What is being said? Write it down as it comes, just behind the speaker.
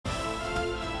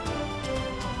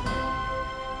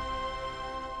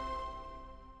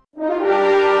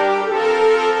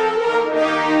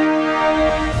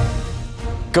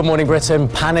Good morning, Britain.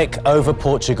 Panic over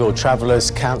Portugal.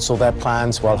 Travellers cancel their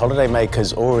plans while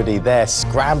holidaymakers already there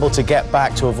scramble to get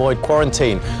back to avoid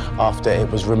quarantine after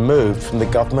it was removed from the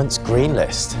government's green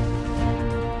list.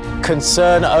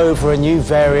 Concern over a new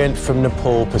variant from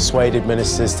Nepal persuaded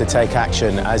ministers to take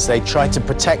action as they tried to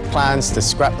protect plans to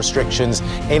scrap restrictions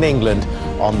in England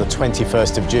on the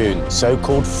 21st of June,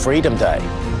 so-called Freedom Day.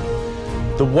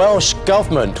 The Welsh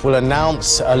Government will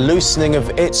announce a loosening of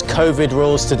its COVID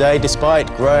rules today, despite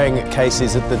growing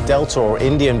cases of the Delta or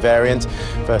Indian variant.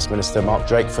 First Minister Mark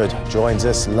Drakeford joins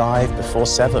us live before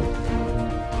 7.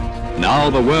 Now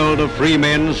the world of free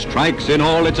men strikes in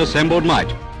all its assembled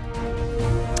might.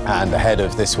 And ahead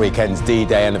of this weekend's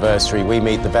D-Day anniversary, we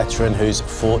meet the veteran who's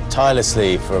fought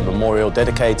tirelessly for a memorial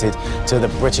dedicated to the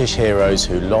British heroes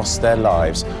who lost their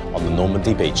lives on the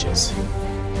Normandy beaches.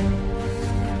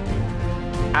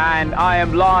 And I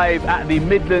am live at the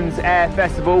Midlands Air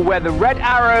Festival, where the red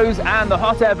arrows and the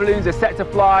hot air balloons are set to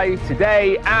fly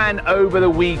today and over the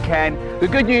weekend. The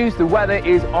good news, the weather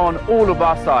is on all of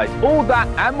our sides. All that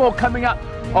and more coming up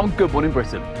on Good Morning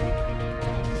Britain.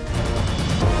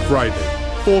 Friday,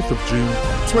 4th of June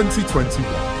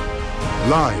 2021.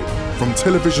 Live from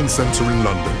Television Centre in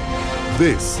London.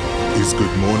 This is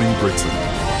Good Morning Britain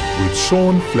with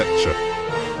Sean Fletcher.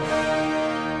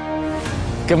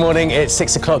 Good morning, it's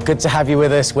 6 o'clock. Good to have you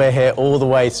with us. We're here all the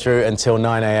way through until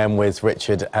 9 a.m. with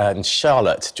Richard and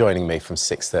Charlotte joining me from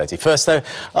 6:30. First, though,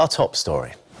 our top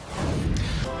story.